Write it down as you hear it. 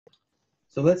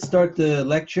So let's start the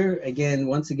lecture. Again,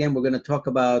 once again, we're going to talk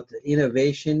about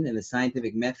innovation and the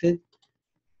scientific method.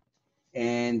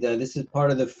 And this is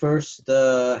part of the first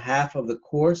half of the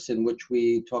course in which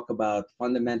we talk about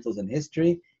fundamentals in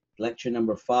history. Lecture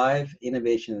number 5,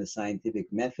 innovation and the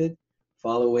scientific method,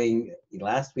 following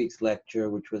last week's lecture,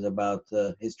 which was about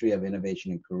the history of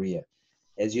innovation in Korea.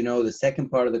 As you know, the second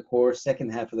part of the course,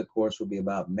 second half of the course will be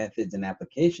about methods and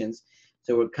applications.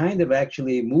 So we're kind of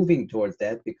actually moving towards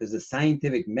that because the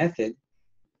scientific method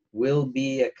will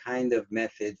be a kind of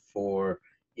method for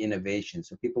innovation.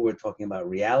 So people were talking about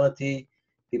reality,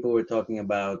 people were talking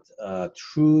about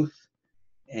truth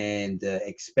and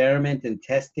experiment and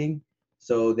testing.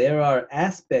 So there are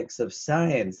aspects of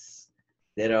science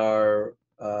that are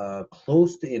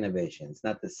close to innovation. It's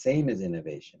not the same as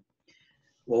innovation.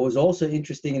 What was also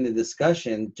interesting in the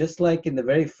discussion, just like in the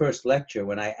very first lecture,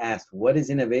 when I asked, what is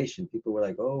innovation? People were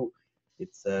like, oh,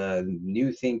 it's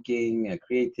new thinking,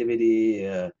 creativity,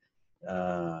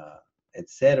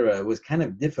 etc. It was kind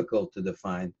of difficult to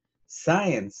define.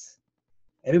 Science,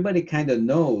 everybody kind of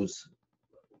knows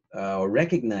or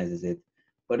recognizes it,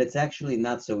 but it's actually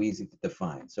not so easy to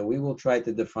define. So we will try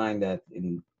to define that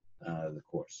in the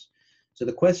course. So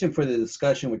the question for the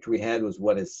discussion which we had was,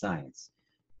 what is science?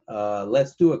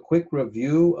 Let's do a quick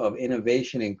review of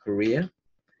innovation in Korea.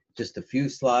 Just a few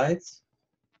slides.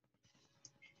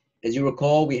 As you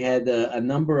recall, we had a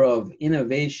number of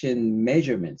innovation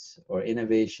measurements or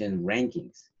innovation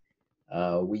rankings.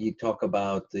 We talk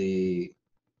about the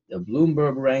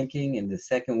Bloomberg ranking, and the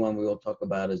second one we will talk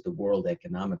about is the World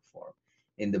Economic Forum.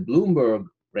 In the Bloomberg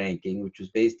ranking, which was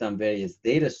based on various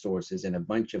data sources and a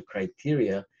bunch of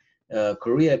criteria,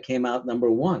 Korea came out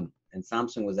number 1. And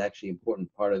Samsung was actually an important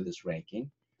part of this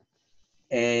ranking.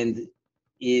 And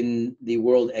in the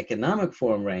World Economic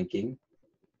Forum ranking,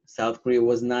 South Korea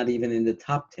was not even in the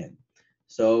top 10.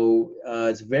 So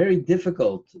it's very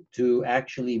difficult to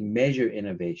actually measure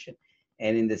innovation.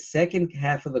 And in the second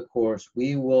half of the course,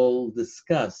 we will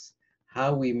discuss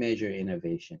how we measure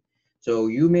innovation. So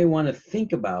you may want to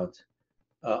think about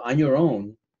on your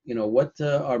own, you know, what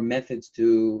are methods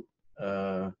to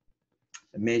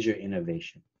measure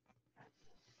innovation.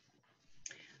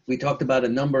 We talked about a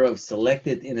number of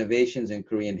selected innovations in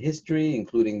Korean history,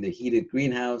 including the heated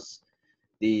greenhouse,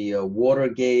 the water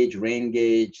gauge, rain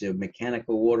gauge, the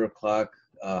mechanical water clock,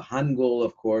 Hangul,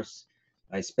 of course.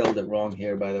 I spelled it wrong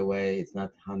here, by the way. It's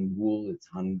not Hangul, it's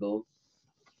Hangul.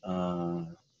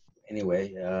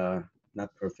 Anyway,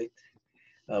 not perfect.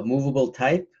 Movable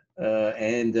type,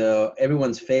 and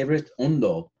everyone's favorite,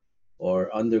 Ondo,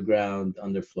 or underground,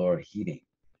 underfloor heating.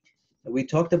 We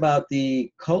talked about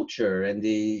the culture and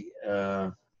the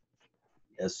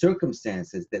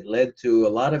circumstances that led to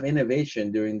a lot of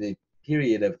innovation during the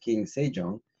period of King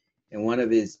Sejong. And one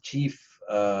of his chief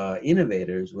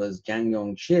innovators was Jang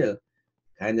Yong-chil,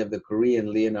 kind of the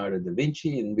Korean Leonardo da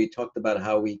Vinci. And we talked about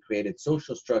how we created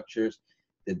social structures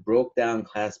that broke down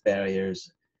class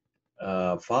barriers,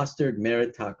 fostered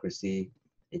meritocracy,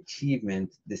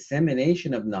 achievement,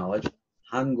 dissemination of knowledge.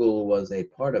 Hangul was a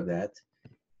part of that.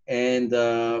 And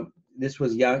this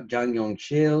was Jang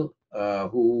Yong-chil,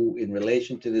 who, in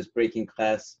relation to this breaking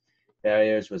class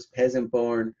barriers, was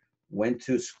peasant-born, went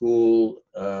to school,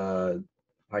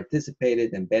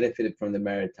 participated and benefited from the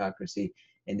meritocracy,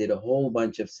 and did a whole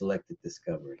bunch of selected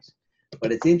discoveries.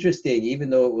 But it's interesting, even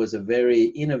though it was a very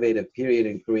innovative period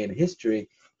in Korean history,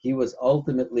 he was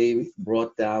ultimately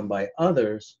brought down by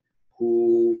others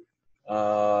who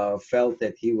felt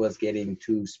that he was getting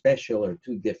too special or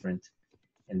too different.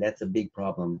 And that's a big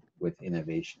problem with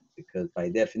innovation, because by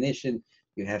definition,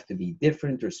 you have to be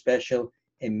different or special.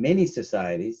 In many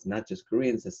societies, not just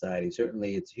Korean society,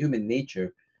 certainly it's human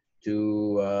nature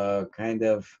to kind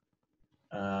of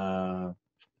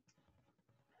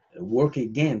work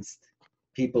against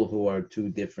people who are too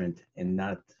different and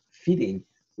not fitting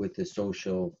with the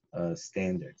social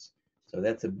standards. So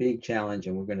that's a big challenge,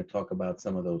 and we're going to talk about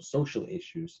some of those social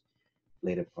issues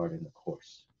later part in the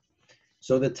course.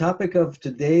 So the topic of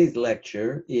today's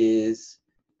lecture is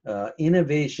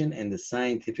innovation and the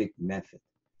scientific method.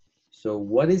 So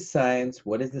what is science?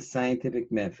 What is the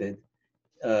scientific method?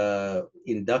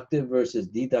 Inductive versus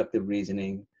deductive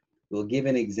reasoning. We'll give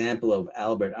an example of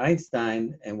Albert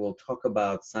Einstein, and we'll talk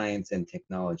about science and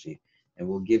technology. And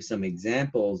we'll give some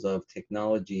examples of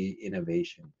technology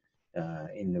innovation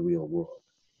in the real world.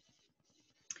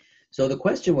 So the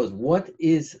question was, what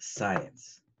is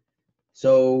science?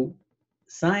 So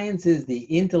science is the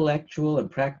intellectual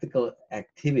and practical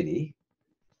activity.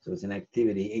 So it's an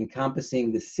activity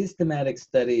encompassing the systematic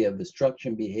study of the structure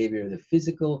and behavior of the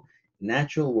physical,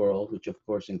 natural world, which of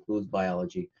course includes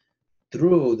biology,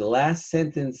 through the last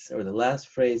sentence or the last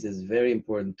phrase is very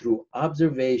important, through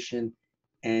observation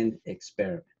and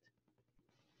experiment.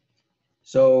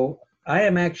 So I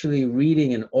am actually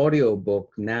reading an audio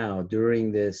book now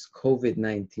during this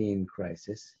COVID-19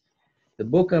 crisis. The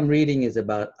book I'm reading is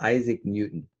about Isaac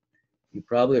Newton. You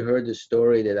probably heard the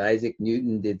story that Isaac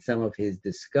Newton did some of his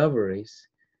discoveries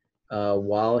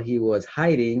while he was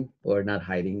hiding, or not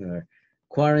hiding, or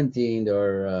quarantined,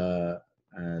 or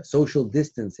social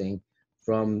distancing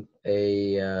from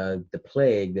the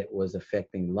plague that was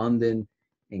affecting London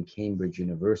and Cambridge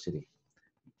University.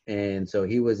 And so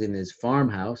he was in his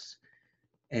farmhouse,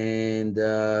 and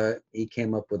he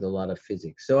came up with a lot of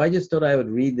physics. So I just thought I would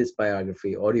read this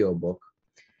biography audiobook.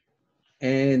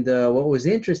 And what was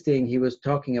interesting, he was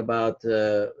talking about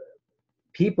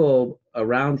people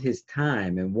around his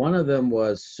time, and one of them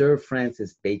was Sir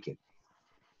Francis Bacon.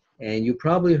 And you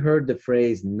probably heard the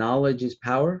phrase, knowledge is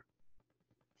power.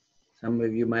 Some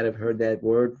of you might have heard that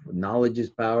word, knowledge is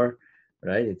power,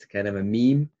 right? It's kind of a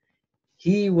meme.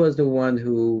 He was the one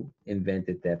who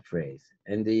invented that phrase.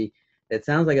 And it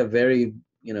sounds like a very,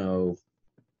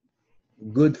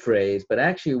 good phrase, but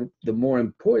actually the more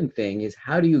important thing is,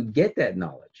 how do you get that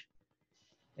knowledge?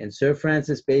 And Sir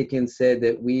Francis Bacon said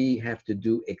that we have to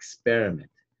do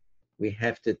experiment. We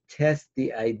have to test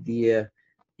the idea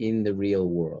in the real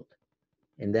world.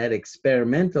 And that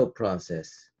experimental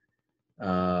process,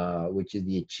 which is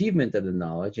the achievement of the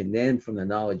knowledge, and then from the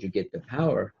knowledge you get the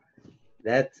power,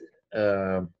 that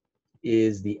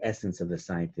is the essence of the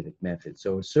scientific method.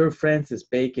 So Sir Francis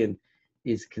Bacon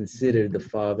is considered the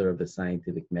father of the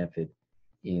scientific method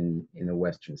in a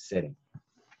Western setting.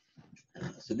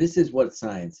 So this is what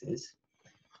science is.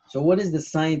 So what is the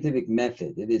scientific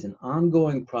method? It is an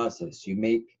ongoing process. You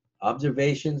make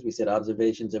observations. We said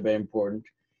observations are very important.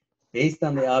 Based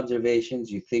on the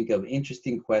observations, you think of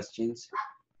interesting questions.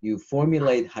 You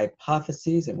formulate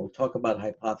hypotheses, and we'll talk about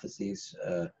hypotheses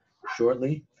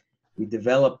shortly. We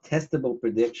develop testable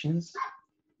predictions.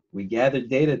 We gather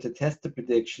data to test the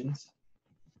predictions.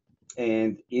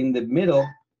 And in the middle,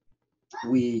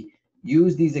 we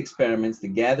use these experiments, the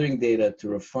gathering data, to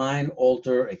refine,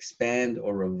 alter, expand,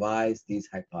 or revise these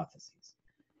hypotheses.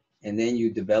 And then you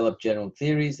develop general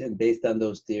theories, and based on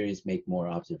those theories, make more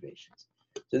observations.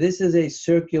 So this is a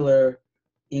circular,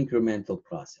 incremental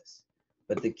process.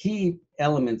 But the key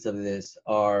elements of this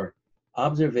are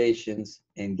observations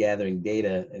and gathering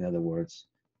data, in other words,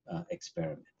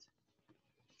 experiment.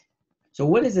 So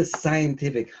what is a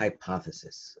scientific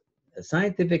hypothesis? A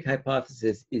scientific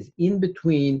hypothesis is in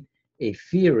between a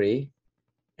theory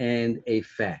and a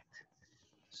fact.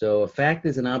 So a fact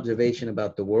is an observation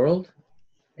about the world,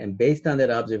 and based on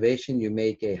that observation, you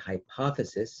make a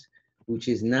hypothesis, which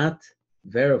is not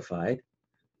verified.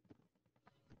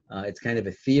 It's kind of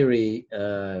a theory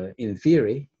in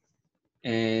theory.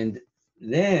 And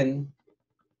then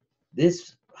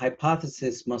this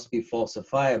hypothesis must be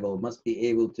falsifiable, must be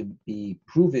able to be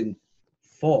proven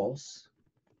false.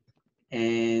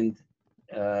 And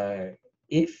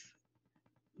if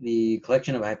the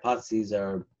collection of hypotheses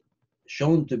are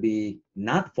shown to be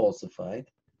not falsified,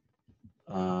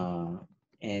 and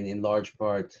in large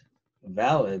part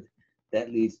valid, that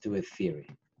leads to a theory.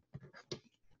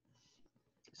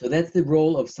 So that's the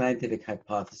role of scientific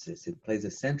hypothesis. It plays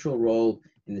a central role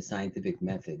in the scientific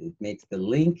method. It makes the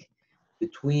link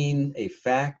between a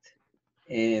fact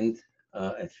and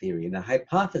a theory. And a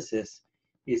hypothesis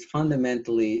is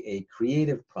fundamentally a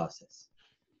creative process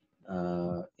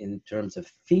in terms of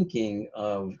thinking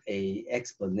of an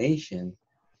explanation,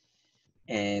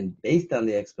 and based on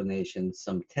the explanation,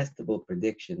 some testable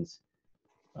predictions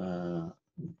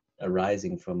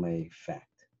arising from a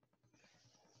fact.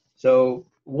 So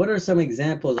what are some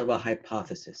examples of a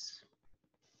hypothesis?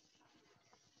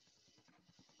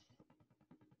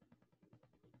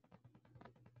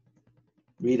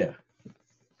 Rita,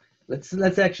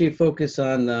 let's actually focus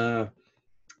on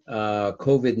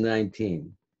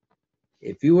COVID-19.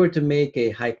 If you were to make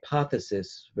a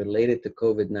hypothesis related to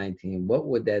COVID-19, what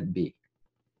would that be?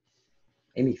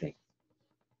 Anything?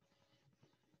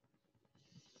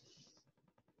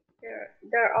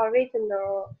 The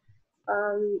original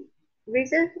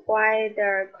reason why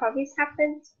the COVID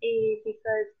happened is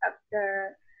because of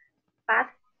the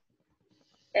bat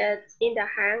it's in the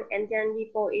hand, and then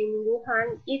people in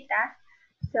Wuhan eat that.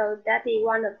 So that is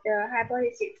one of the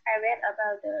hypotheses I read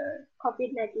about the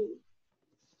COVID-19.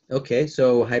 Okay,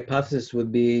 so hypothesis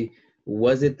would be,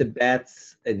 was it the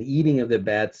bats and eating of the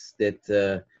bats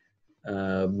that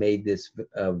made this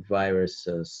virus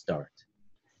start?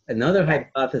 Another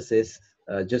hypothesis,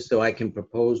 just so I can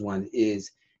propose one,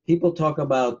 is people talk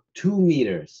about 2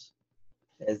 meters.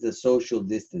 as the social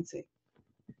distancing.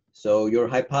 So your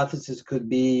hypothesis could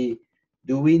be,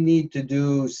 do we need to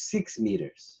do 6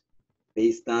 meters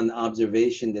based on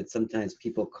observation that sometimes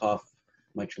people cough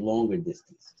much longer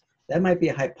distance? That might be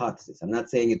a hypothesis. I'm not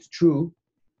saying it's true,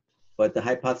 but the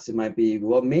hypothesis might be,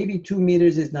 well, maybe 2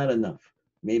 meters is not enough.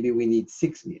 Maybe we need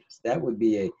 6 meters. That would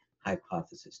be a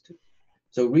hypothesis too.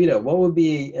 So Rita, what would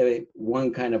be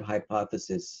one kind of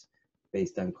hypothesis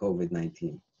based on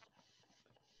COVID-19?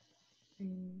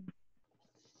 Mm,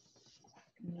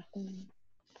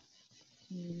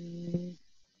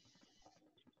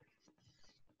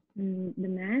 mm, the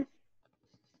mask,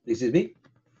 Excuse me?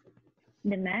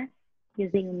 the mask,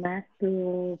 using a mask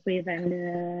to prevent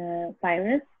the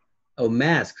virus. Oh,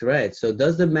 masks, right. So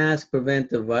does the mask prevent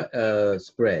the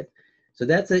spread? So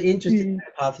that's an interesting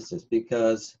hypothesis,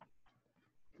 because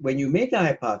when you make a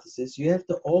hypothesis, you have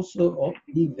to also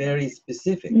be very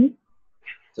specific.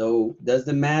 So does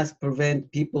the mask prevent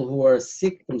people who are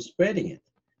sick from spreading it?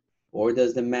 Or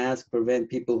does the mask prevent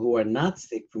people who are not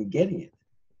sick from getting it?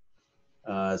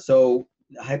 So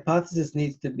the hypothesis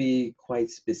needs to be quite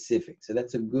specific. So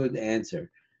that's a good answer.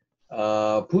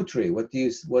 Putri,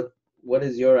 what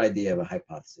is your idea of a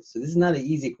hypothesis? So this is not an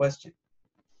easy question.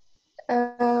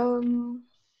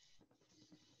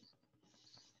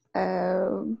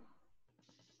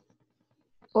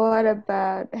 What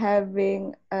about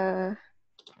having a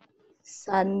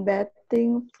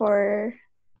sunbathing for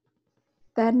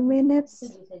 10 minutes in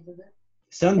the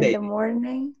Sunbathing,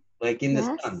 morning? like in the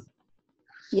Yes. sun.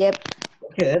 Yep.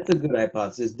 Okay, that's a good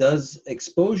hypothesis. Does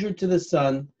exposure to the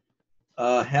sun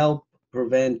help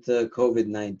prevent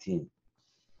COVID-19?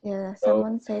 Yeah,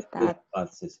 someone said Good that.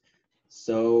 hypothesis.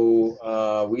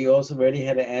 So we also already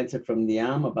had an answer from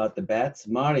Niam about the bats.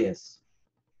 Marius,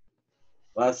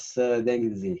 was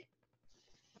denken Sie?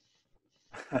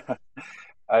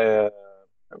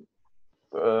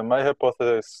 My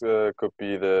hypothesis could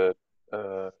be that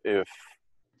if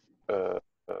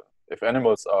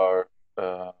animals are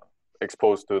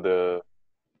exposed to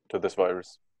this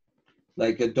virus,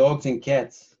 Like dogs and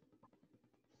cats.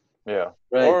 yeah,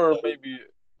 Right. or maybe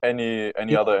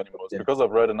any other animals, because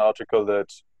I've read an article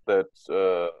that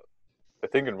I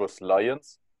think it was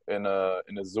lions in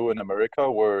a zoo in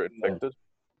America were infected.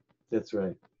 That's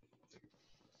right.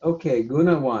 Okay,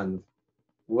 Gunawan,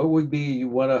 what would be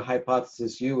one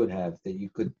hypothesis you would have that you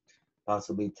could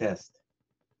possibly test?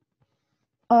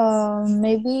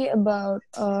 Maybe about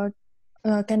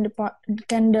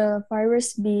can the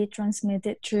virus be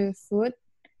transmitted through food?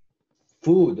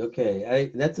 Food,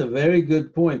 okay. That's a very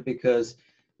good point, because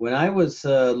when I was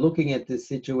looking at this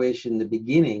situation in the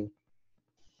beginning,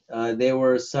 there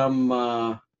were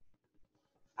some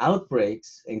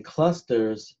outbreaks and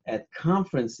clusters at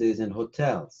conferences and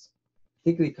hotels,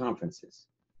 particularly conferences.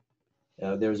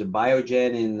 There was a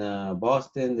Biogen in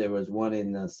Boston, there was one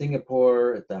in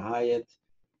Singapore at the Hyatt,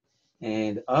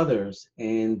 and others.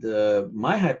 And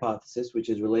my hypothesis, which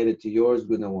is related to yours,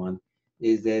 Gunawan,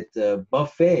 is that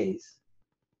buffets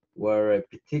were a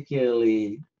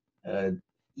particularly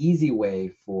easy way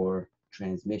for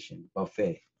transmission,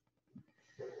 buffet.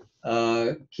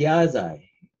 Kiazai,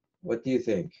 what do you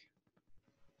think?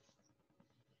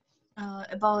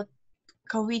 About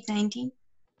COVID-19?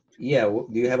 Yeah,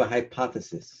 do you have a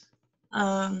hypothesis?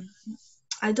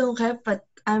 I don't have, but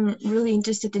I'm really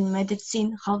interested in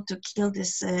medicine, how to kill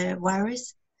this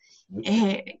virus.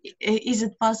 Is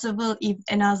it possible if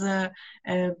another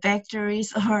bacteria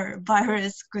or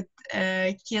virus could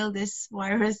kill this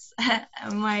virus?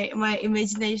 my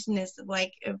imagination is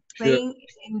like playing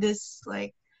in this,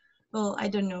 like, well, I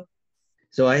don't know.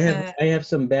 So I have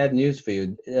some bad news for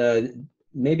you.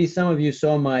 Maybe some of you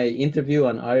saw my interview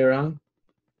on Arirang.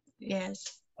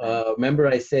 Yes. Remember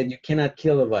I said you cannot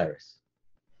kill a virus.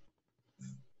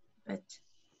 But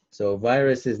so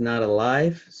virus is not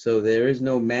alive, so there is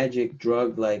no magic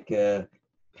drug like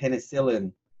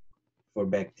penicillin for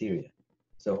bacteria.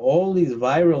 So all these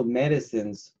viral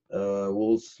medicines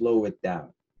will slow it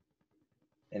down.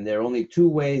 And there are only two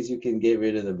ways you can get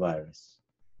rid of the virus.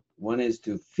 One is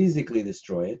to physically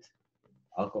destroy it,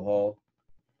 alcohol,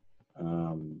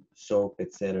 soap,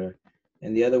 etc.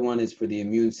 And the other one is for the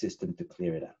immune system to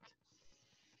clear it out.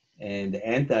 And the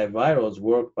antivirals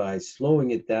work by slowing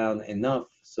it down enough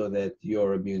so that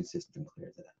your immune system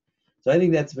clears it out. So I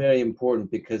think that's very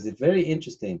important, because it's very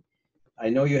interesting. I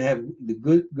know you have the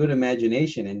good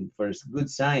imagination, and for good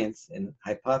science and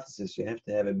hypothesis, you have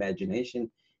to have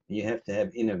imagination and you have to have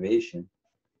invention.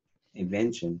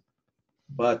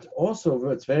 But also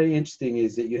what's very interesting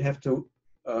is that you have to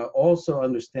also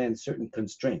understand certain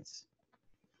constraints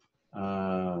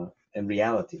and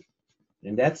reality.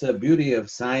 And that's the beauty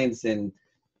of science and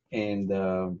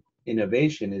and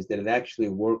innovation is that it actually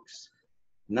works.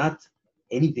 Not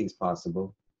anything's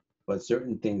possible, but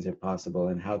certain things are possible,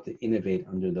 and how to innovate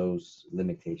under those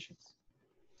limitations.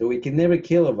 So we can never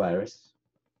kill a virus.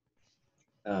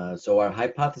 So our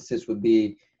hypothesis would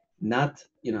be not,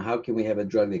 how can we have a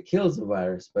drug that kills the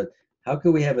virus, but how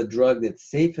can we have a drug that's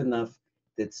safe enough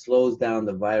that slows down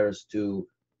the virus to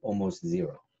almost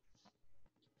zero?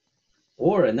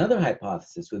 Or another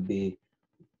hypothesis would be,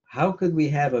 how could we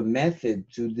have a method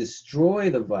to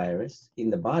destroy the virus in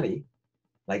the body,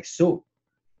 like soap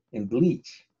and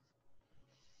bleach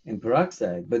and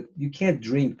peroxide, but you can't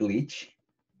drink bleach.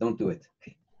 Don't do it.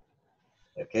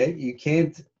 Okay? You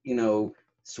can't,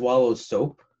 swallow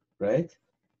soap, right?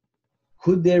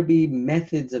 Could there be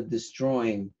methods of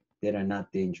destroying that are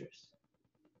not dangerous?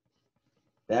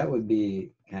 That would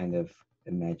be kind of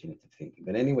imaginative thinking.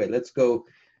 But anyway, let's go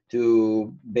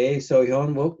to Bae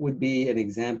So-hyun. What would be an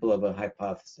example of a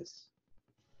hypothesis?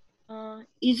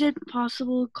 Is it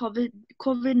possible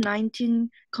COVID-19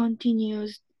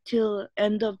 continues till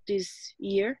end of this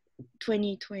year,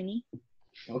 2020?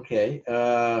 Okay.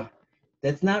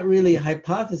 That's not really a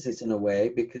hypothesis in a way,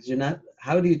 because you're not,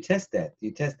 how do you test that? You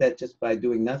test that just by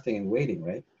doing nothing and waiting,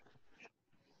 right?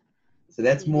 So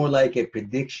that's more like a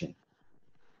prediction.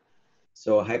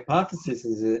 So a hypothesis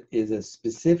is a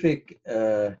specific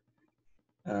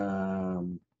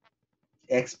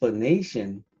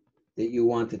explanation that you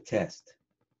want to test.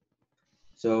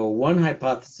 So one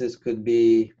hypothesis could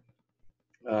be,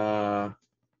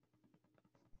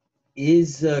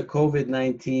 is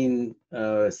COVID-19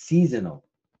 seasonal?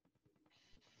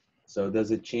 So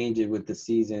does it change it with the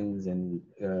seasons and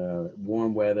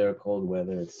warm weather, cold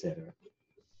weather, etc.?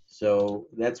 So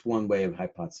that's one way of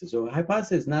hypothesis. So a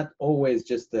hypothesis is not always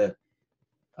just a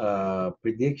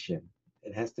prediction.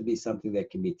 It has to be something that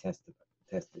can be tested.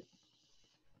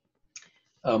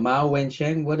 Mao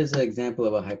Wensheng, what is an example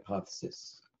of a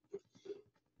hypothesis?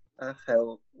 I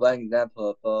have one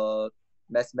example for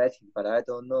mathematics, but I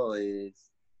don't know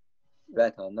is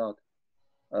right or not.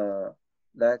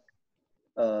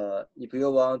 If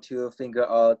you want to figure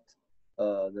out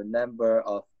the number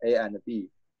of A and B,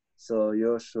 so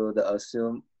you should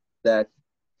assume that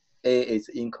A is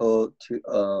equal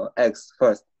to X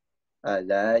first, and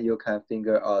then you can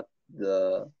figure out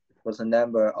what's the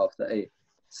number of the A.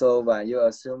 So when you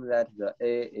assume that the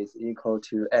A is equal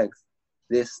to X,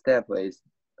 this step is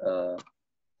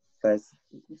first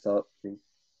solving.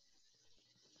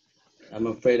 I'm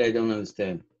afraid I don't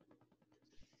understand.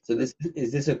 So is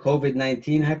this a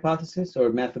COVID-19 hypothesis or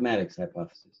a mathematics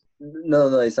hypothesis?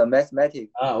 No, it's a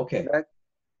mathematics. Ah, okay.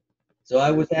 So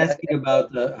I was asking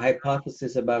about the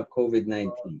hypothesis about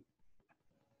COVID-19.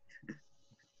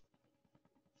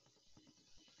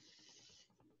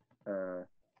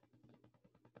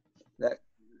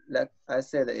 Like I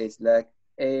said, it's like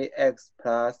AX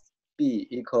plus B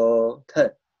equal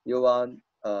 10. You want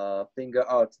figure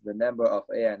out the number of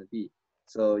A and B.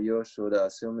 So you should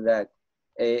assume that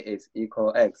A is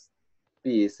equal X,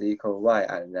 B is equal Y,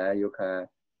 and then you can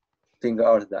figure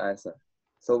out the answer.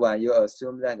 So when you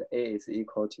assume that A is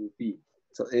equal to B,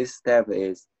 so this step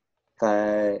is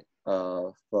hypothesis.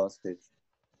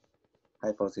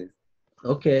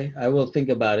 Okay, I will think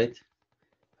about it.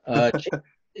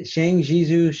 Sheng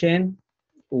Jizu Shen,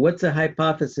 what's a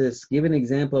hypothesis? Give an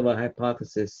example of a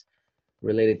hypothesis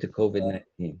related to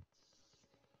COVID-19.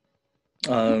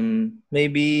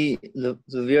 Maybe the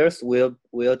virus will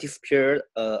disappear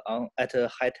at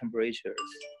high temperatures.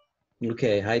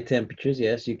 Okay, high temperatures,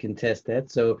 yes, you can test that.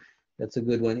 So that's a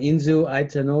good one. Inzu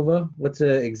Aitanova, what's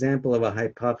an example of a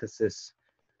hypothesis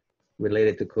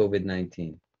related to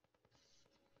COVID-19?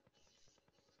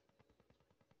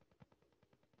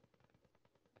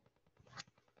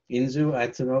 Inzu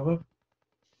Aitanova?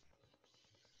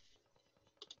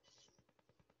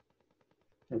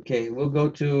 Okay, we'll go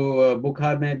to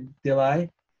Bukhamed Dilday.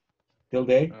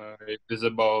 It is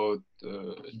about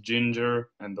ginger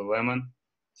and the lemon.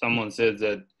 Someone said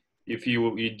that if you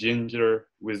will eat ginger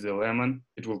with the lemon,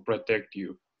 it will protect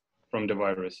you from the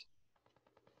virus.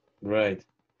 Right.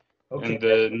 Okay.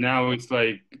 And now it's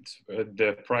like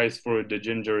the price for the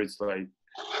ginger is like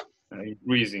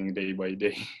increasing day by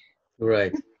day.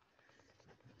 Right.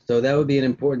 So that would be an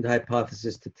important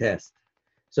hypothesis to test.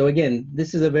 So again,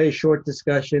 this is a very short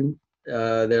discussion.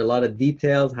 There are a lot of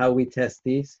details how we test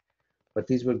these, but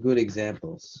these were good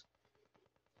examples.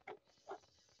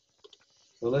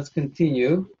 So let's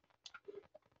continue.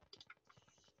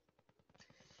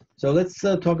 So let's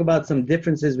talk about some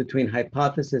differences between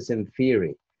hypothesis and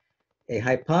theory. A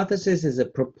hypothesis is a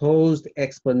proposed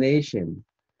explanation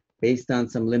based on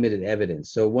some limited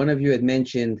evidence. So one of you had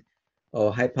mentioned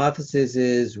hypothesis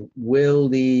is, will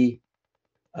the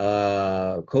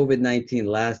COVID-19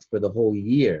 last for the whole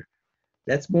year?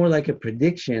 That's more like a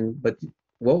prediction, but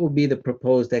what would be the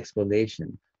proposed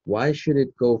explanation? Why should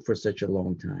it go for such a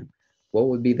long time? What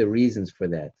would be the reasons for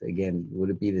that? Again, would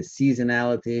it be the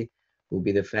seasonality? Would it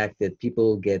be the fact that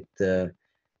people get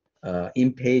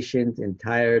impatient and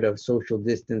tired of social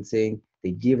distancing,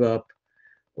 they give up,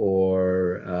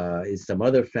 or is some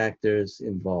other factors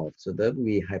involved? So that would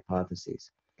be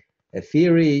hypotheses. A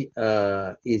theory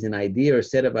is an idea or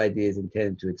set of ideas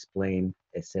intended to explain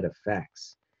a set of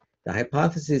facts. The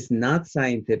hypothesis is not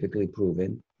scientifically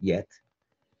proven yet.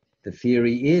 The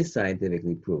theory is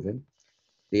scientifically proven.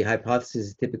 The hypothesis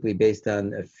is typically based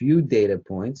on a few data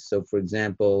points. So for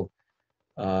example,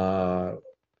 there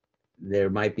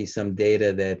might be some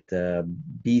data that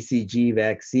BCG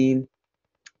vaccine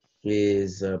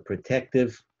is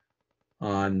protective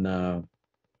on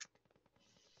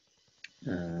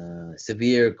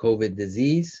severe COVID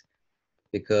disease,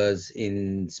 because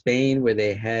in Spain, where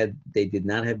they did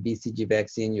not have BCG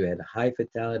vaccine, you had high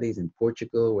fatalities. In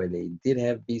Portugal, where they did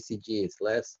have BCG, it's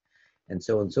less, and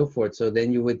so on and so forth. So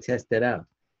then you would test that out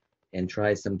and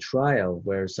try some trial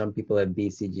where some people have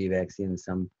BCG vaccine and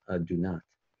some do not.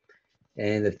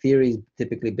 And the theory is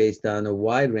typically based on a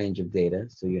wide range of data.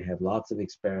 So you have lots of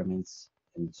experiments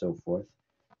and so forth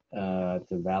to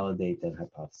validate that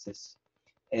hypothesis.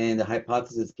 And the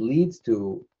hypothesis leads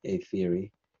to a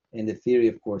theory. And the theory,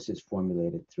 of course, is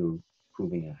formulated through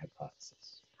proving a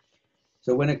hypothesis.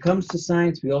 So when it comes to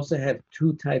science, we also have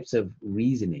two types of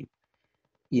reasoning: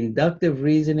 inductive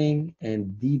reasoning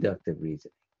and deductive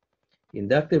reasoning.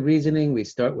 Inductive reasoning, we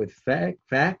start with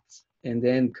facts and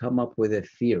then come up with a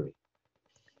theory.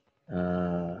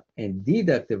 And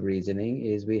deductive reasoning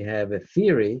is we have a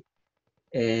theory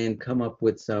and come up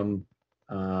with some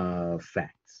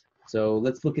facts. So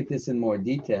let's look at this in more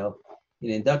detail. In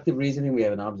inductive reasoning, we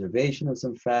have an observation of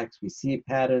some facts, we see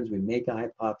patterns, we make a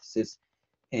hypothesis,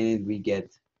 and we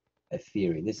get a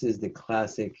theory. This is the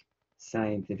classic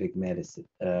scientific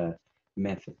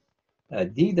method.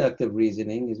 Deductive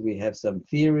reasoning is we have some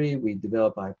theory, we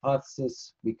develop a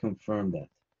hypothesis, we confirm that.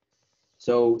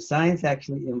 So science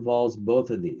actually involves both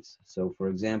of these. So for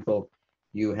example,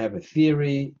 you have a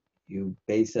theory, you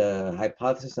base a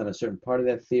hypothesis on a certain part of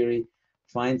that theory,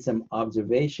 find some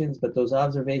observations, but those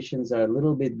observations are a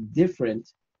little bit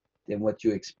different than what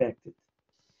you expected.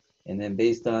 And then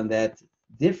based on that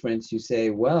difference, you say,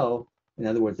 well, in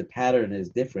other words, the pattern is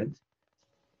different.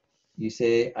 You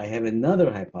say, I have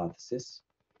another hypothesis,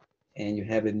 and you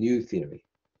have a new theory.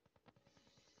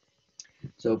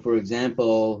 So for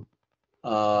example,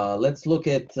 let's look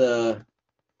at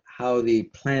how the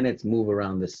planets move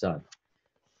around the sun.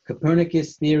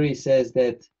 Copernicus' theory says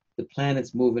that the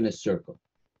planets move in a circle.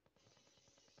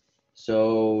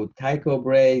 So Tycho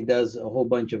Brahe does a whole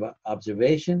bunch of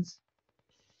observations,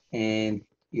 and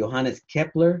Johannes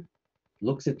Kepler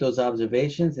looks at those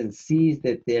observations and sees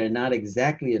that they're not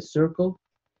exactly a circle.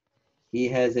 He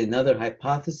has another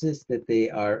hypothesis that they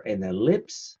are an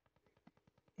ellipse,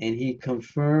 and he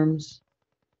confirms,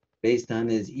 based on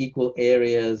his equal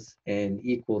areas and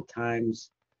equal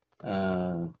times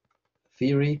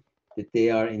theory, that they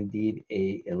are indeed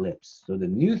an ellipse. So the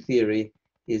new theory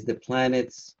is the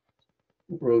planets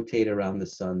rotate around the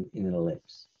sun in an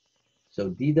ellipse. So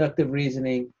deductive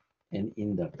reasoning and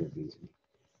inductive reasoning.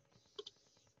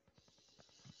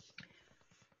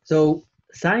 So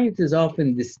science is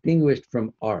often distinguished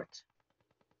from art.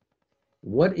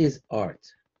 What is art?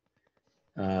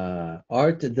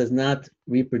 Art does not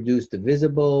reproduce the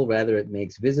visible, rather it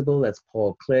makes visible. That's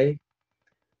Paul Klee.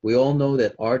 We all know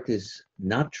that art is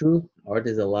not truth. Art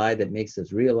is a lie that makes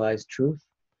us realize truth.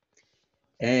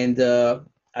 And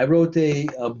I wrote a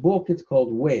book, it's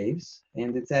called Waves,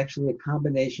 and it's actually a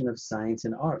combination of science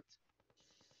and art.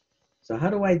 So how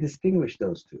do I distinguish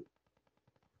those two?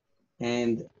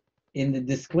 And in the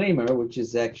disclaimer, which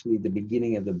is actually the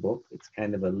beginning of the book, it's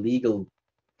kind of a legal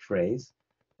phrase,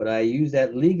 but I use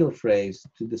that legal phrase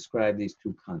to describe these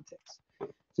two contexts.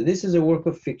 So this is a work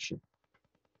of fiction.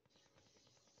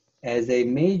 As a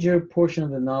major portion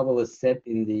of the novel is set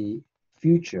in the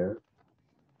future,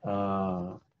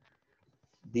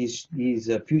 these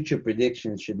future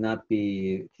predictions should not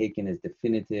be taken as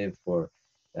definitive for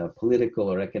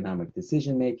political or economic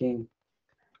decision making.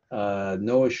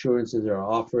 No assurances are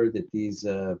offered that these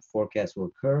forecasts will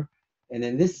occur. And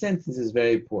in this sense, this is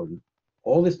very important.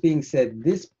 All this being said,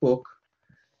 this book,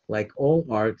 like all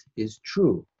art, is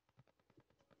true.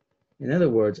 In other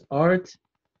words, art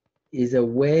is a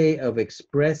way of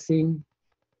expressing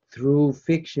through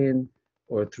fiction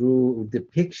or through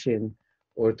depiction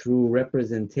or through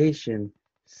representation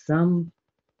some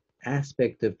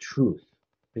aspect of truth,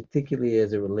 particularly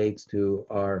as it relates to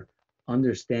our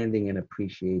understanding and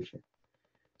appreciation.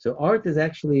 So art is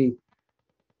actually,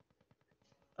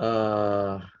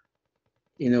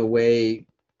 in a way,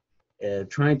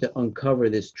 trying to uncover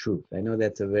this truth. I know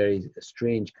that's a very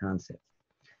strange concept.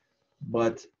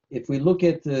 But if we look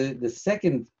at the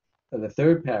second or the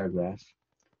third paragraph,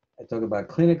 I talk about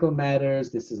clinical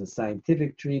matters. This is a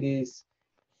scientific treatise,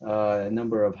 a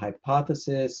number of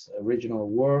hypotheses, original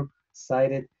work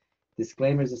cited.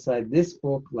 Disclaimers aside, this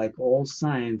book, like all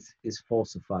science, is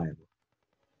falsifiable.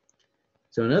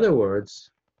 So in other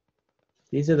words,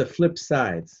 these are the flip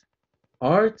sides.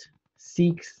 Art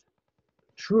seeks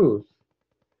truth,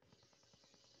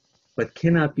 but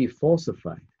cannot be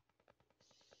falsified.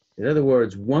 In other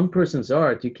words, one person's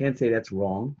art, you can't say that's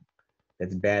wrong,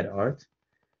 that's bad art.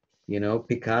 You know,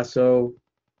 Picasso,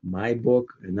 my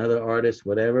book, another artist,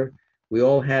 whatever, we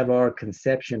all have our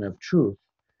conception of truth,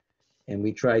 and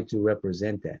we try to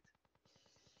represent that.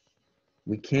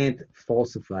 We can't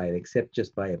falsify it except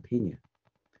just by opinion.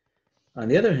 On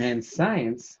the other hand,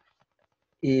 science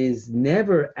is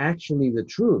never actually the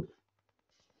truth.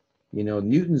 You know,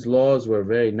 Newton's laws were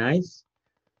very nice,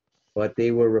 but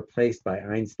they were replaced by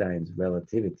Einstein's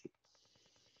relativity.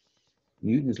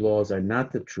 Newton's laws are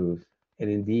not the truth, and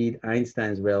indeed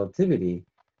Einstein's relativity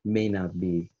may not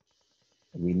be,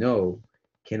 we know,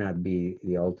 cannot be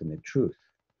the ultimate truth.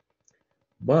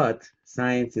 But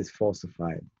science is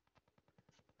falsifiable.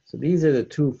 So these are the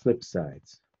two flip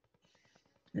sides.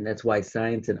 And that's why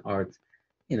science and art,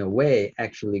 in a way,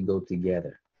 actually go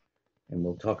together. And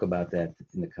we'll talk about that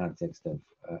in the context of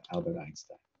Albert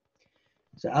Einstein.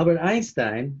 So Albert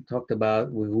Einstein talked about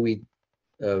who we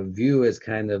view as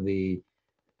kind of the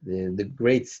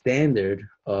great standard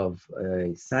of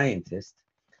a scientist.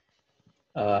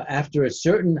 After a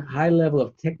certain high level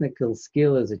of technical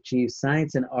skill is achieved,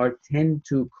 science and art tend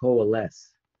to coalesce.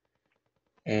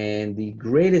 And the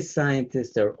greatest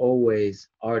scientists are always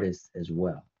artists as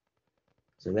well.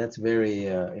 So that's very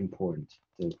important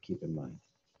to keep in mind.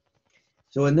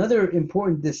 So another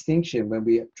important distinction when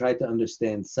we try to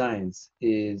understand science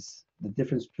is the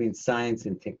difference between science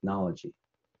and technology.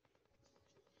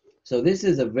 So this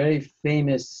is a very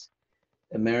famous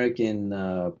American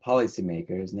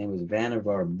policymaker. His name was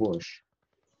Vannevar Bush.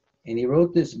 And he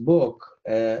wrote this book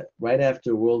right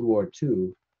after World War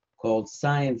II called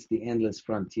Science, the Endless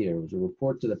Frontier. It was a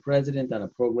report to the president on a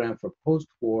program for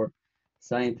post-war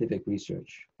scientific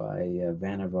research by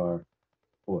Vannevar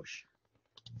Bush.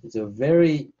 It's a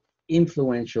very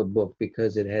influential book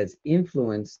because it has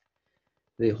influenced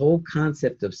the whole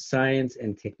concept of science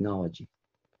and technology,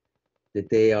 that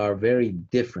they are very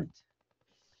different.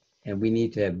 And we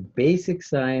need to have basic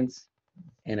science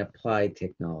and applied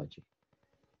technology.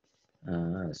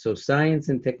 So science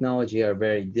and technology are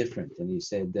very different. And you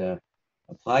said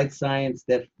applied science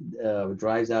that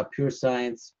drives out pure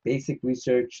science. Basic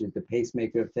research is the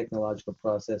pacemaker of technological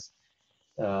process.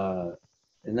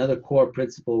 Another core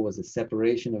principle was the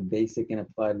separation of basic and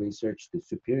applied research, the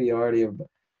superiority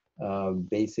of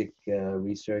basic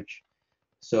research.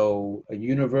 So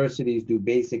universities do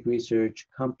basic research,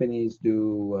 companies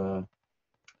do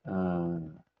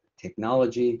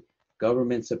technology,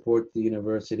 government support the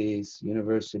universities,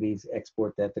 universities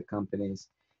export that to companies.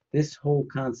 This whole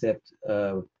concept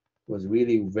was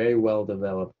really very well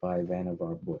developed by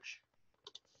Vannevar Bush.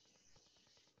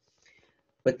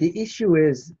 But the issue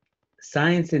is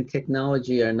science and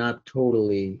technology are not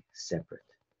totally separate.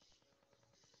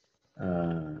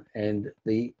 And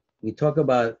we talk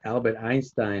about Albert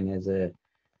Einstein as a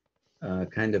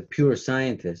kind of pure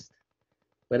scientist,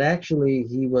 but actually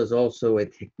he was also a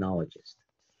technologist.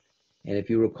 And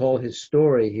if you recall his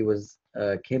story, he was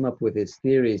came up with his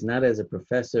theories not as a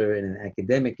professor in an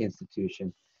academic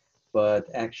institution, but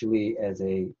actually as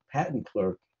a patent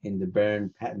clerk in the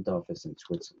Bern Patent Office in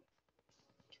Switzerland.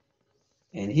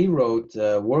 And he wrote,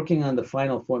 working on the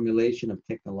final formulation of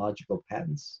technological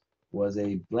patents was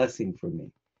a blessing for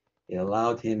me. It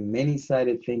allowed him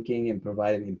many-sided thinking and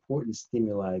provided important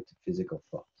stimuli to physical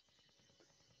thought.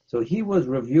 So he was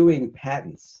reviewing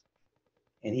patents,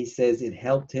 and he says it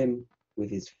helped him with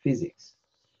his physics.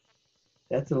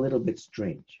 That's a little bit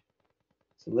strange.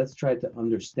 So let's try to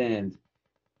understand,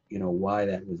 why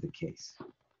that was the case.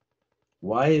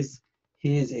 Why is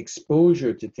his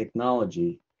exposure to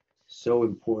technology so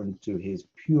important to his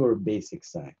pure basic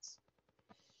science?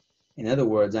 In other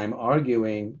words, I'm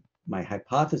arguing, my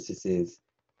hypothesis is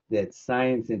that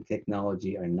science and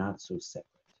technology are not so separate.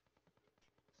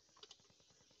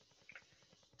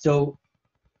 So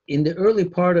in the early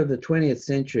part of the 20th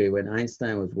century, when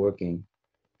Einstein was working,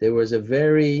 there was a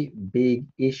very big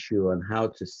issue on how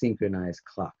to synchronize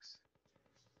clocks.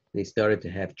 They started to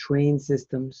have train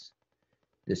systems.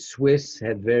 The Swiss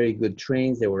had very good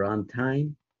trains. They were on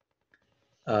time.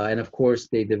 And of course,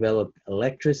 they developed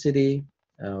electricity,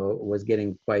 was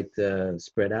getting quite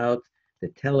spread out. The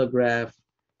telegraph,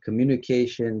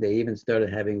 communication, they even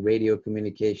started having radio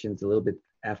communications a little bit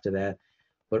after that.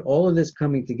 But all of this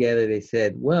coming together, they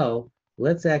said, well,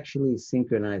 let's actually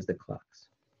synchronize the clocks.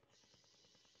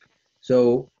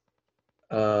 So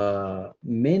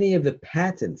many of the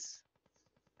patents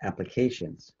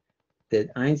applications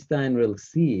that Einstein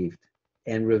received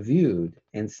and reviewed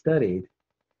and studied,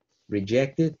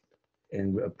 rejected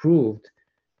and approved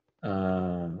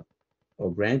or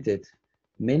granted,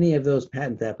 many of those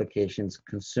patent applications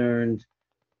concerned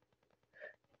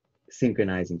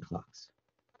synchronizing clocks.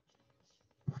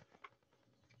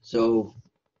 So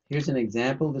here's an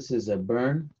example. This is a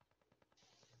Bern,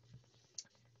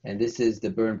 and this is the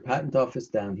Bern Patent Office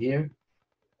down here,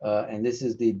 and this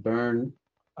is the Bern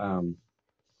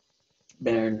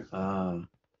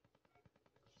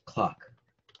clock.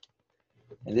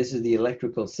 And this is the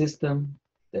electrical system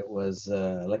that was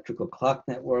electrical clock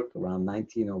network around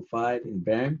 1905 in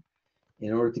Bern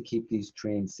in order to keep these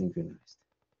trains synchronized.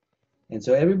 And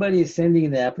so everybody is sending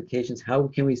in the applications, how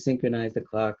can we synchronize the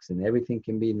clocks and everything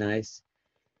can be nice.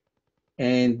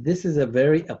 And this is a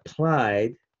very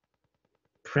applied,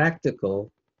 practical,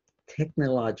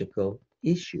 technological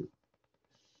issue.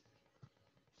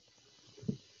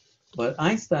 But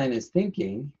Einstein is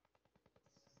thinking,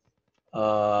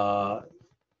 what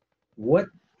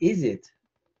is it?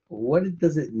 What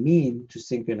does it mean to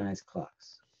synchronize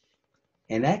clocks?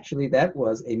 And actually that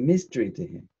was a mystery to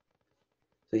him.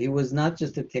 So he was not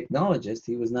just a technologist,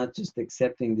 he was not just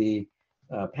accepting the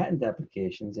patent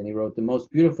applications, and he wrote, the most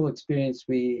beautiful experience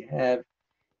we have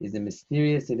is the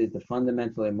mysterious, it is the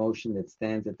fundamental emotion that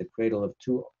stands at the cradle of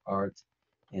true art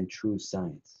and true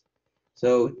science.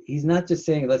 So he's not just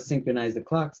saying, let's synchronize the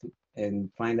clocks and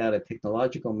find out a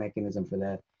technological mechanism for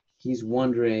that. He's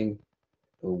wondering,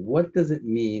 what does it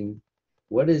mean?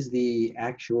 What is the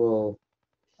actual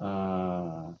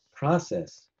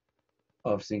process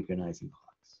of synchronizing clocks?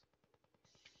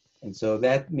 And so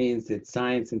that means that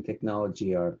science and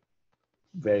technology are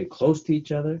very close to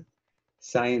each other.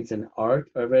 Science and art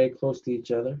are very close to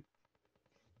each other.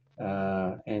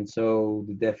 And so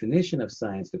the definition of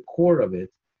science, the core of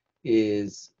it,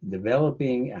 is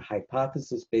developing a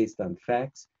hypothesis based on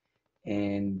facts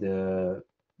and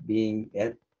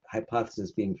that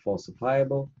hypothesis being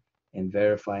falsifiable and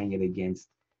verifying it against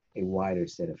a wider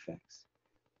set of facts.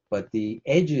 But the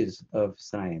edges of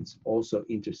science also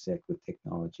intersect with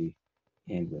technology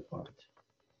and with art.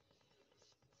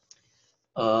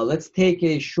 Let's take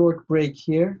a short break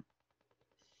here.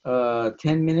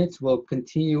 10 minutes. We'll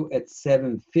continue at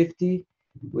 7:50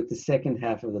 with the second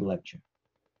half of the lecture.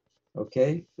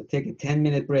 Okay, we'll take a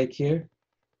 10-minute break here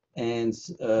and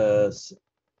start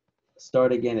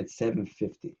again at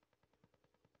 7:50.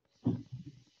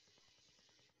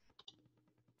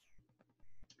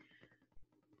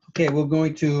 Okay, we're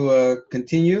going to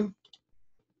continue.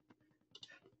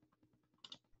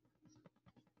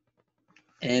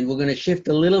 And we're going to shift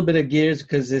a little bit of gears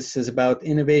because this is about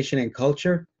innovation and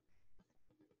culture.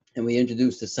 And we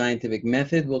introduced the scientific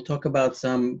method. We'll talk about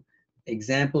some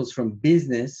examples from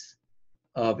business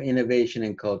of innovation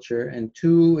and culture, and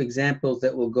two examples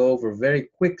that we'll go over very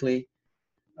quickly,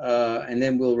 and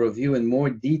then we'll review in more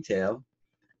detail,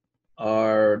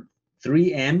 are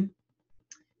 3M.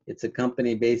 It's a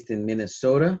company based in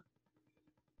Minnesota,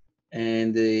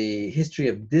 and the history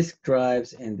of disk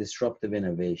drives and disruptive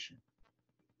innovation.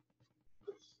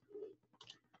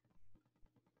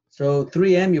 So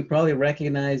 3M, you probably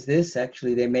recognize this.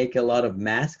 Actually, they make a lot of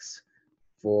masks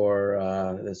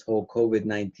for this whole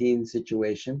COVID-19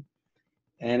 situation.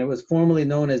 And it was formerly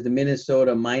known as the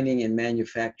Minnesota Mining and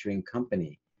Manufacturing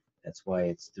Company. That's why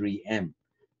it's 3M.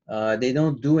 They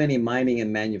don't do any mining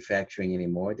and manufacturing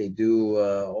anymore. They do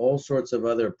all sorts of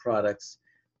other products,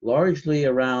 largely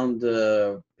around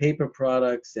paper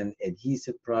products and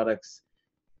adhesive products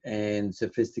and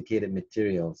sophisticated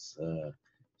materials.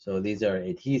 So these are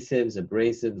adhesives,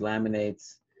 abrasives,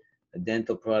 laminates,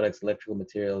 dental products, electrical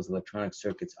materials, electronic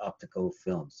circuits, optical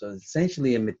films. So it's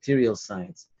essentially a material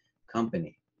science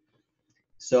company.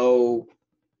 So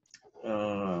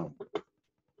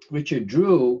Richard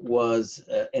Drew was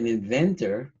an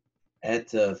inventor at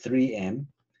 3M,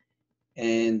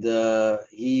 and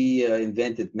he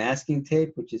invented masking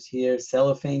tape, which is here,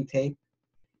 cellophane tape,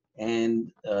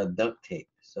 and duct tape.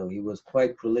 So he was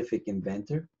quite prolific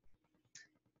inventor.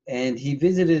 And he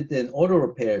visited an auto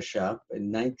repair shop in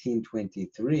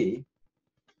 1923.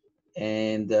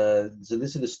 And so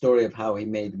this is the story of how he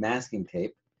made masking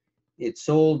tape. It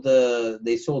sold,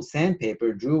 they sold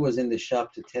sandpaper. Drew was in the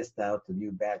shop to test out the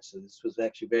new batch. So this was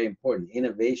actually very important.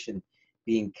 Innovation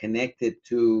being connected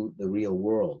to the real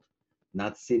world,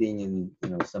 not sitting in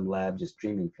some lab just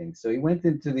dreaming things. So he went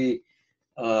into the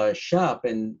shop,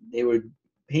 and they were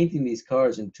painting these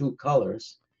cars in 2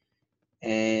 colors.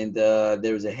 And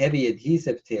there was a heavy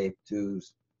adhesive tape to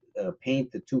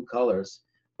paint the 2 colors,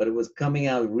 but it was coming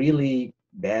out really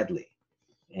badly.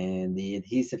 And the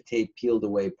adhesive tape peeled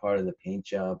away part of the paint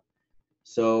job.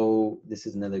 So this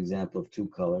is another example of 2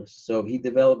 colors. So he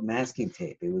developed masking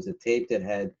tape. It was a tape that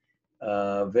had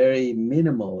very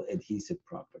minimal adhesive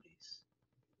properties.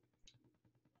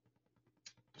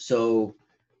 So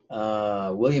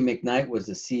William McKnight was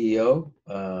the CEO,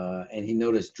 and he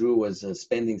noticed Drew was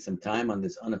spending some time on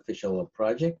this unofficial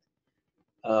project,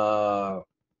 but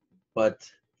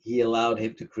he allowed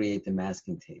him to create the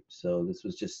masking tape. So this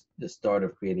was just the start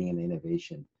of creating an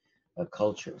innovation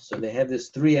culture. So they have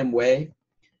this 3M way,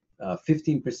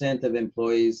 15% of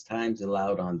employees' times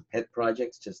allowed on pet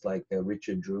projects, just like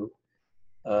Richard Drew.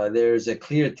 There's a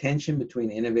clear tension between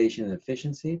innovation and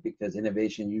efficiency, because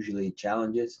innovation usually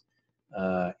challenges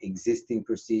existing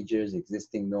procedures,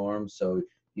 existing norms. So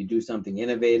you do something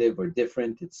innovative or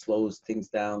different, it slows things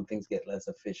down, things get less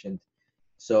efficient.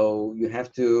 So you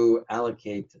have to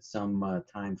allocate some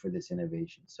time for this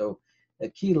innovation. So the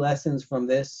key lessons from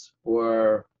this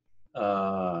were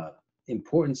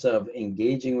importance of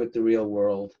engaging with the real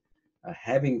world,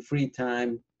 having free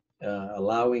time,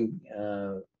 allowing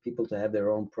people to have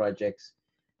their own projects.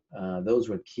 Those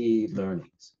were key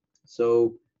learnings.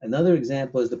 So another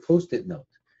example is the Post-it note,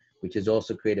 which is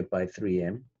also created by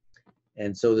 3M.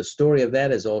 And so the story of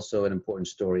that is also an important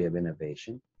story of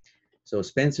innovation. So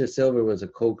Spencer Silver was a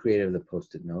co-creator of the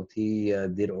Post-it note. He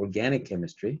did organic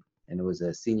chemistry and was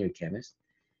a senior chemist.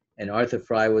 And Arthur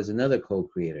Fry was another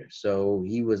co-creator. So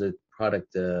he was a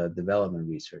product development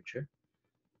researcher.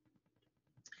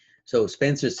 So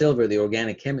Spencer Silver, the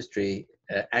organic chemistry,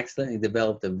 accidentally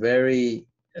developed a very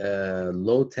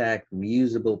low-tack,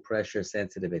 reusable,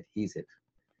 pressure-sensitive adhesive.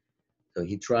 So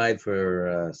he tried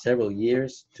for several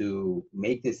years to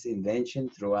make this invention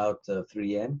throughout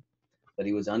 3M, but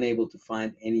he was unable to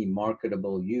find any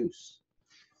marketable use.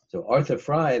 So Arthur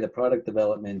Fry, the product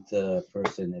development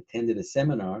person, attended a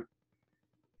seminar,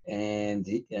 and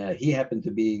he happened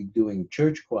to be doing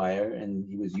church choir, and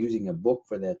he was using a book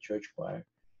for that church choir.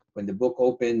 When the book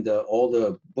opened, all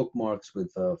the bookmarks would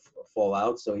fall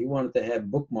out. So he wanted to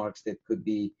have bookmarks that could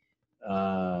be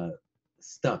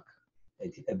stuck,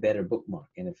 a better bookmark.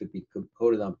 And if it be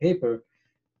coated on paper,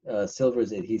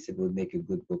 Silver's adhesive would make a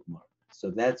good bookmark. So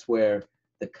that's where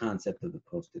the concept of the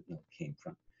Post-it note came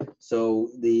from. So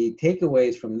the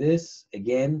takeaways from this,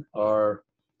 again, are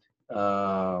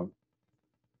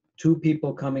 2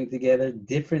 people coming together,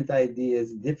 different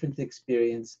ideas, different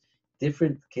experience,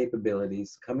 different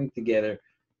capabilities coming together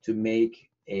to make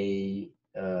a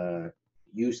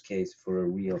use case for a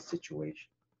real situation.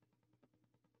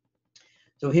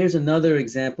 So here's another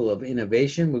example of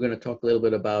innovation. We're going to talk a little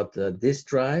bit about disk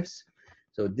drives.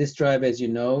 So disk drive, as you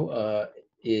know,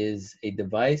 is a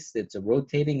device that's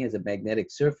rotating, has a magnetic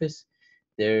surface.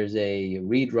 There's a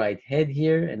read-write head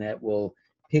here, and that will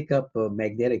pick up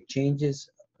magnetic changes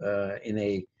in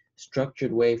a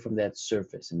structured way from that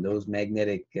surface. And those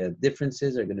magnetic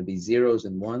differences are going to be zeros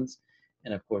and ones.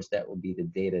 And of course, that will be the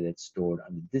data that's stored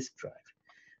on the disk drive.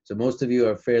 So most of you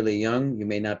are fairly young. You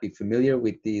may not be familiar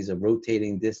with these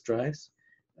rotating disk drives.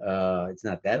 It's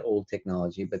not that old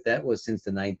technology, but that was since the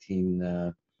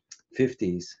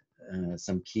 1950s,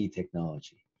 some key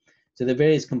technology. So the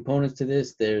various components to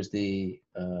this, there's the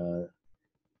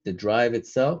drive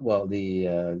itself, well,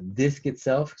 the disk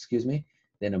itself, excuse me,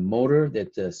 then a motor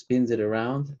that spins it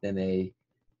around, then a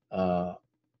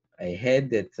head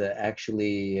that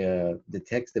actually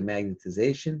detects the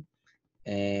magnetization,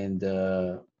 and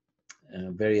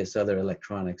various other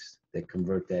electronics that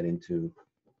convert that into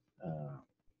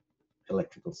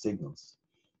electrical signals.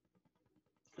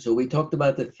 So we talked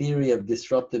about the theory of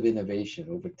disruptive innovation.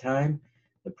 Over time,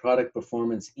 the product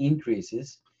performance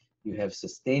increases. You have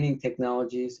sustaining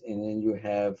technologies, and then you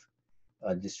have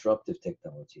disruptive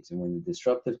technologies. And when the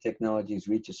disruptive technologies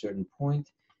reach a certain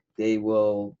point, they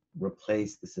will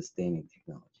replace the sustaining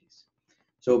technologies.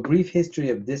 So a brief history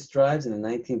of disk drives. In the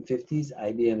 1950s,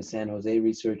 IBM San Jose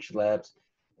Research Labs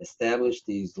established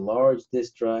these large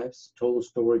disk drives, total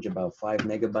storage about 5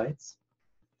 megabytes.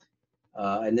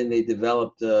 And then they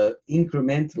developed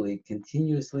incrementally,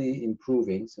 continuously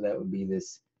improving, so that would be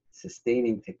this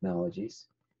sustaining technologies,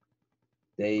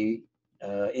 they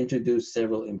introduced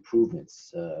several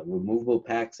improvements. Removable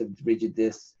packs of rigid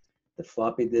disks, the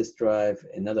floppy disk drive,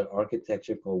 another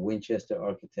architecture called Winchester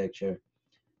architecture,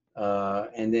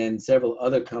 and then several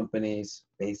other companies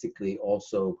basically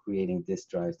also creating disk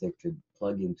drives that could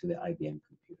plug into the IBM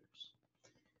computers.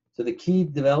 So the key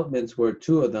developments were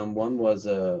two of them. One was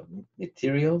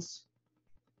materials,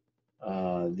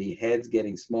 the heads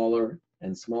getting smaller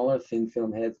and smaller, thin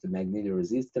film heads to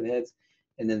magnetoresistive heads,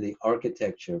 and then the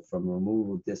architecture from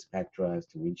removable disk pack drives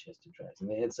to Winchester drives. And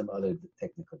they had some other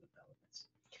technical developments.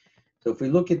 So if we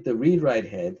look at the read-write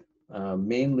head,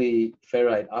 mainly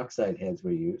ferrite oxide heads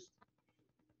were used,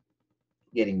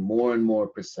 getting more and more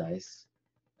precise.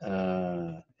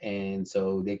 And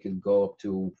so they could go up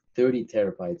to 30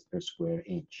 terabytes per square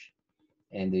inch,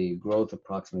 and the growth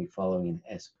approximately following an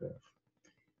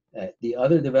S-curve. The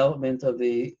other development of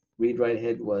the read-write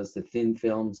head was the thin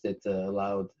films that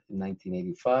allowed in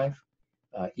 1985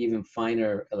 even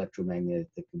finer electromagnetic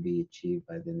that could be achieved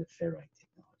by the ferrite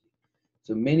technology.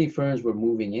 So many firms were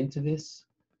moving into this,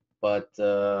 but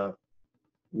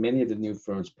many of the new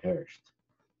firms perished.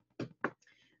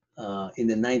 In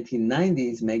the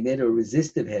 1990s,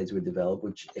 magnetoresistive heads were developed,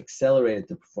 which accelerated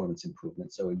the performance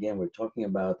improvement. So again, we're talking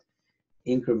about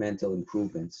incremental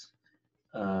improvements.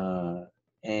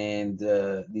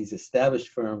 These established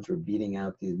firms were beating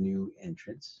out the new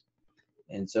entrants.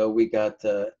 And so we got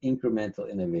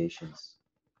incremental innovations,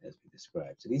 as we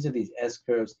described. So these are these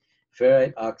S-curves,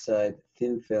 ferrite oxide,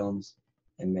 thin films,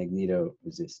 and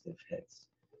magnetoresistive heads.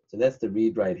 So that's the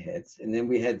read-write heads. And then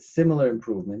we had similar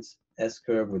improvements,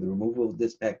 S-curve with removable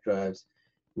disk pack drives,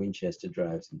 Winchester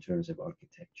drives in terms of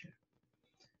architecture.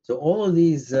 So all of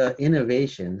these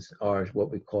innovations are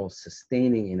what we call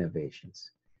sustaining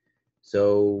innovations.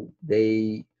 So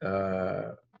they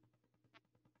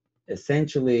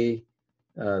essentially,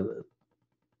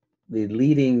 the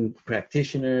leading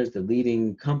practitioners, the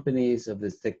leading companies of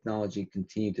this technology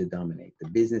continue to dominate. The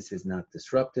business is not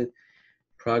disrupted.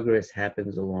 Progress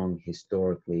happens along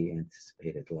historically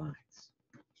anticipated lines.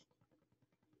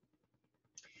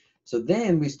 So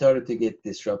then we started to get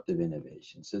disruptive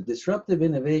innovations. So disruptive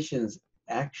innovations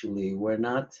actually were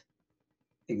not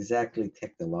exactly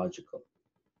technological.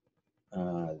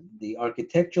 The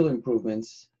architectural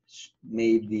improvements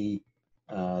made the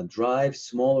drive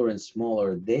smaller and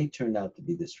smaller. They turned out to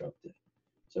be disruptive.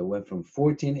 So it went from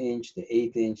 14-inch to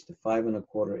 8-inch to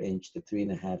 5¼ inch to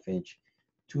 3½ inch,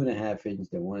 2½ inch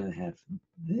to 1½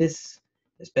 This,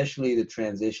 especially the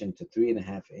transition to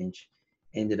 3½ inch,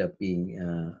 ended up being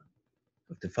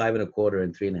to 5¼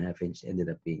 and 3½ inch ended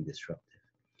up being disruptive.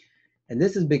 And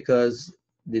this is because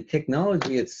the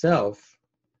technology itself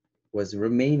was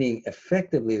remaining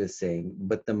effectively the same,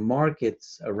 but the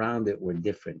markets around it were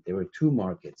different. There were two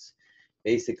markets,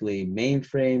 basically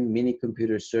mainframe mini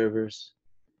computer servers,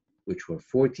 which were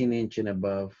 14-inch and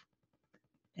above,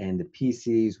 and the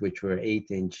PCs, which were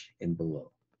 8-inch and below.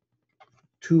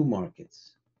 Two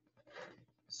markets.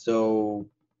 So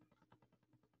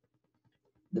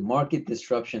the market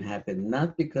disruption happened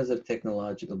not because of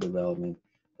technological development,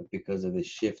 but because of the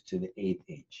shift to the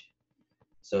 8-inch.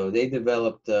 So they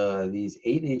developed these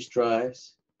 8-inch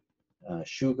drives,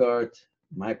 Shugart,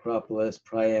 Micropolis,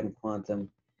 Priam, Quantum.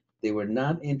 They were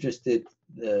not interested,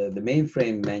 the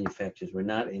mainframe manufacturers were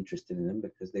not interested in them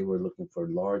because they were looking for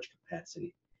large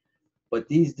capacity. But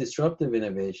these disruptive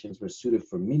innovations were suited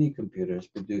for mini computers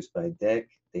produced by DEC,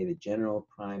 Data General,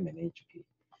 Prime, and HP.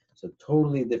 So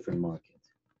totally different market.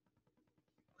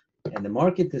 And the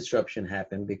market disruption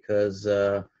happened because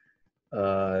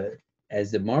as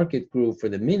the market grew for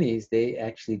the minis, they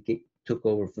actually took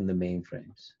over from the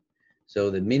mainframes. So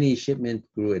the mini shipment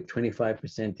grew at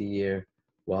 25% a year,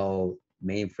 while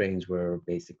mainframes were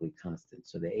basically constant.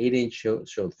 So the 8-inch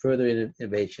showed further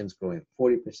innovations, growing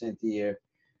 40% a year.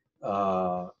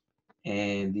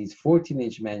 And these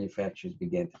 14-inch manufacturers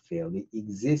began to fail. The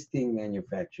existing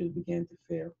manufacturers began to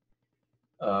fail,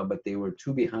 but they were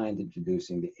too behind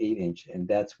introducing the 8-inch, and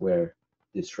that's where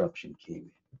disruption came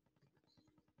in.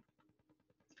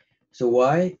 So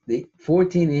why? The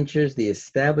 14 inchers, the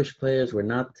established players were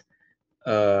not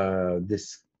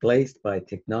displaced by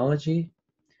technology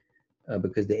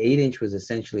because the 8-inch was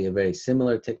essentially a very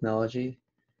similar technology.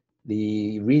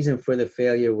 The reason for the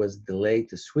failure was delay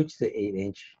to switch to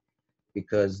 8-inch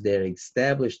because their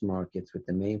established markets with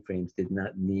the mainframes did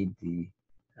not need the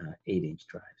 8-inch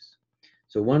drives.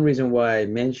 So one reason why I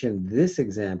mentioned this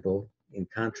example in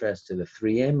contrast to the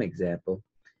 3M example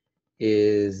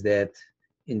is that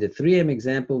in the 3M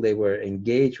example, they were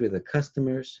engaged with the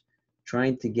customers,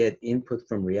 trying to get input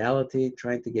from reality,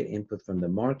 trying to get input from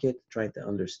the market, trying to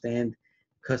understand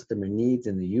customer needs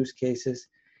and the use cases.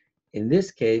 In this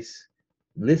case,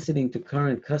 listening to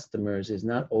current customers is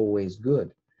not always good,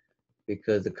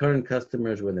 because the current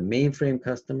customers were the mainframe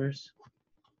customers,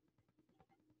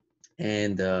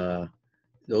 and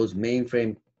those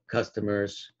mainframe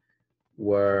customers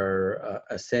were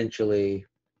essentially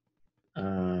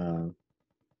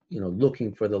looking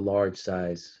for the large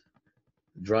size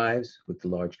drives with the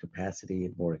large capacity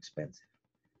and more expensive.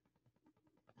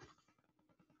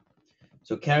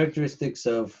 So characteristics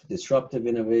of disruptive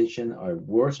innovation are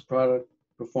worse product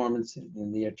performance in the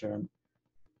near term.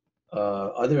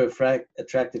 Other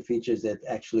attractive features that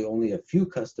actually only a few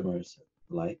customers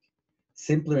like: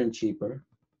 simpler and cheaper.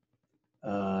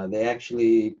 They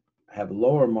actually have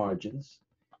lower margins,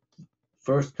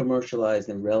 first commercialized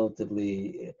in relatively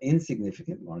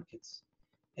insignificant markets,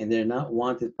 and they're not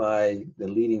wanted by the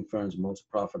leading firms' most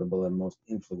profitable and most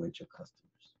influential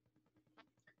customers.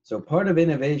 So part of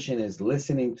innovation is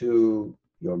listening to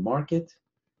your market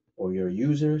or your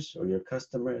users or your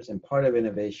customers, and part of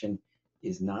innovation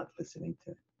is not listening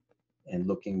to and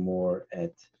looking more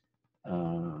at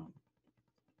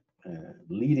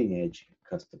leading edge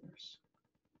customers.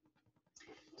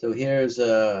 So here's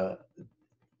the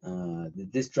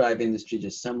disk drive industry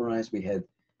just summarized. We had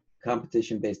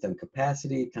competition based on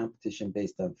capacity, competition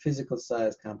based on physical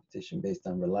size, competition based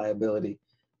on reliability,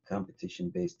 competition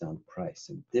based on price,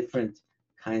 and different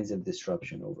kinds of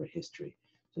disruption over history.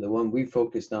 So the one we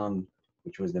focused on,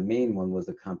 which was the main one, was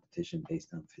the competition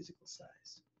based on physical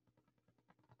size.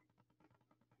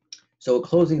 So a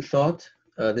closing thought,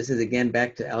 this is again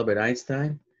back to Albert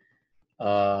Einstein.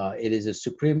 It is a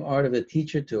supreme art of the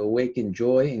teacher to awaken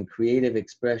joy in creative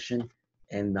expression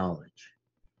and knowledge.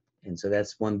 And so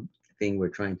that's one thing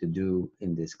we're trying to do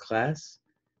in this class.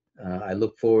 I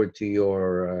look forward to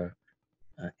your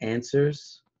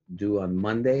answers due on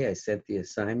Monday. I sent the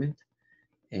assignment,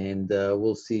 and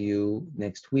we'll see you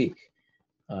next week.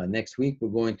 Next week,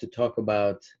 we're going to talk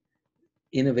about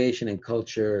innovation and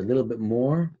culture a little bit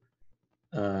more,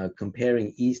 comparing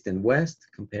East and West,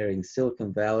 comparing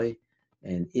Silicon Valley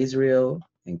and Israel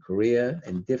and Korea,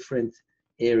 and different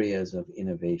areas of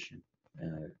innovation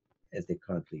as they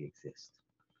currently exist.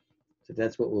 So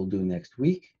that's what we'll do next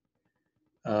week.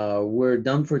 We're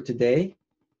done for today.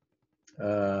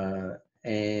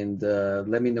 And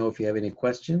let me know if you have any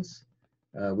questions.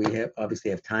 We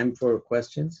obviously have time for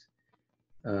questions,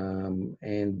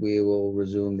 and we will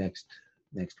resume next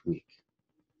week.